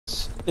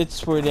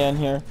it's way down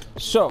here.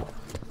 So,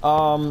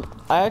 I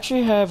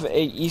actually have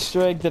a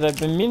Easter egg that I've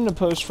been meaning to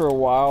post for a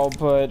while,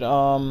 but,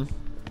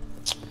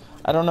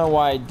 I don't know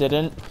why I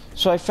didn't.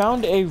 So I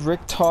found a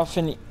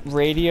Richtofen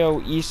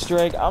radio Easter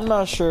egg. I'm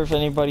not sure if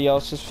anybody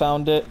else has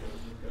found it,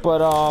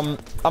 but, I'm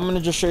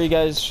gonna just show you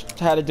guys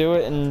how to do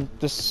it and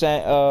the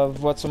set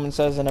of what someone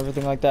says and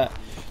everything like that.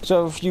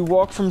 So if you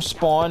walk from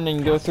spawn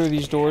and go through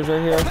these doors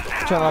right here,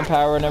 turn on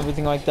power and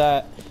everything like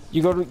that,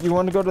 you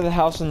want to go to the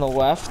house on the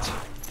left.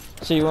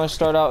 So you want to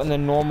start out in the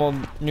normal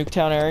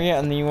Nuketown area,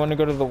 and then you want to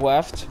go to the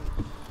left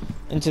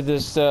into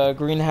this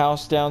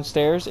greenhouse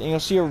downstairs, and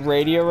you'll see a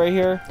radio right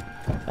here.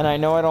 And I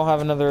know I don't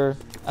have another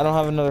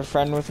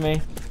friend with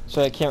me,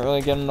 so I can't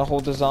really get him to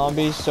hold the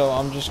zombies. So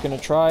I'm just gonna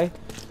try.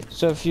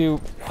 So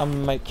I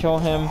might kill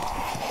him.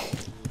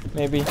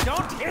 Maybe.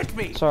 Don't hit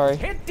me. Sorry.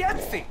 Hit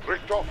Dempsey.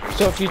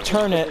 So if you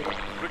turn it,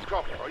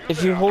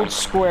 if you hold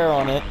square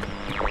on it,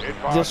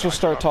 this will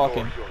start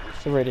talking.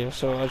 The radio.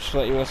 So I'll just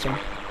let you listen.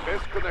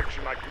 Best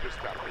connection I could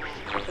establish.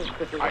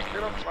 I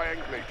cannot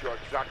triangulate your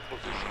exact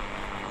position.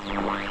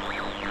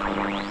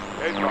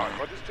 Edvard,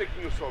 what is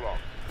taking you so long?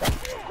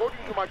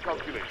 According to my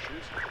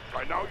calculations,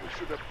 by now you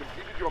should have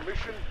completed your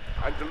mission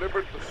and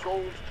delivered the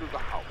souls to the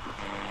house.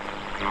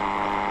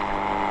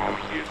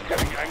 He is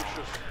getting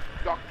anxious.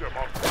 Dr.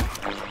 Monty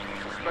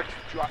suspects that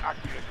you are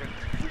acting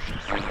against his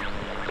wishes,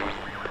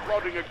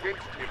 plotting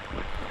against him.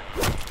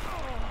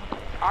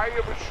 I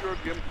have assured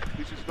him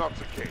this is not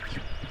the case,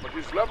 but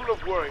his level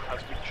of worry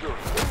has been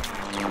curious.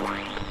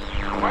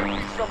 There might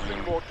be something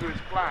more to his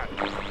plan.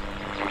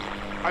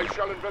 I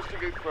shall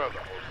investigate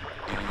further.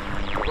 I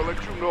will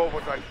let you know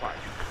what I find.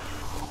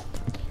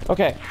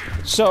 Okay,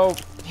 so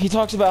he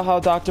talks about how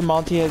Dr.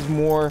 Monty has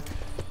more.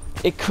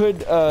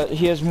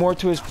 He has more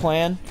to his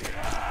plan.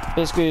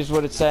 Basically, is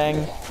what it's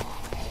saying.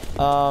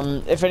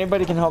 If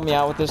anybody can help me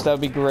out with this, that would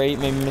be great.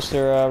 Maybe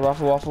Mr.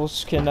 Ruffle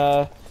Waffles can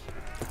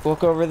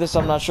look over this.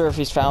 I'm not sure if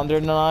he's found it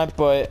or not,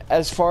 but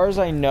as far as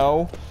I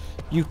know,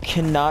 you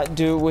cannot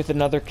do it with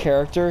another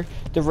character.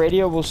 The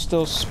radio will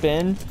still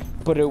spin,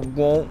 but it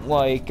won't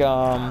like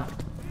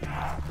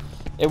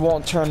it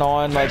won't turn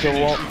on, like it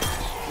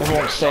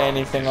won't say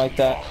anything like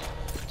that.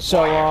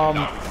 So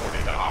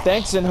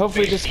thanks, and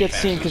hopefully this gets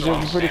seen, because it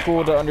would be pretty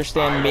cool to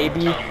understand.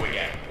 Maybe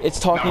it's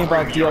talking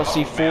about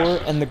DLC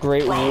 4 and the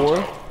Great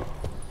War.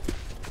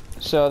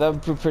 So that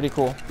would be pretty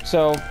cool.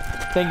 So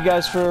thank you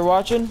guys for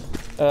watching.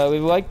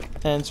 Leave a like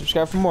and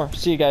subscribe for more.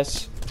 See you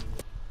guys.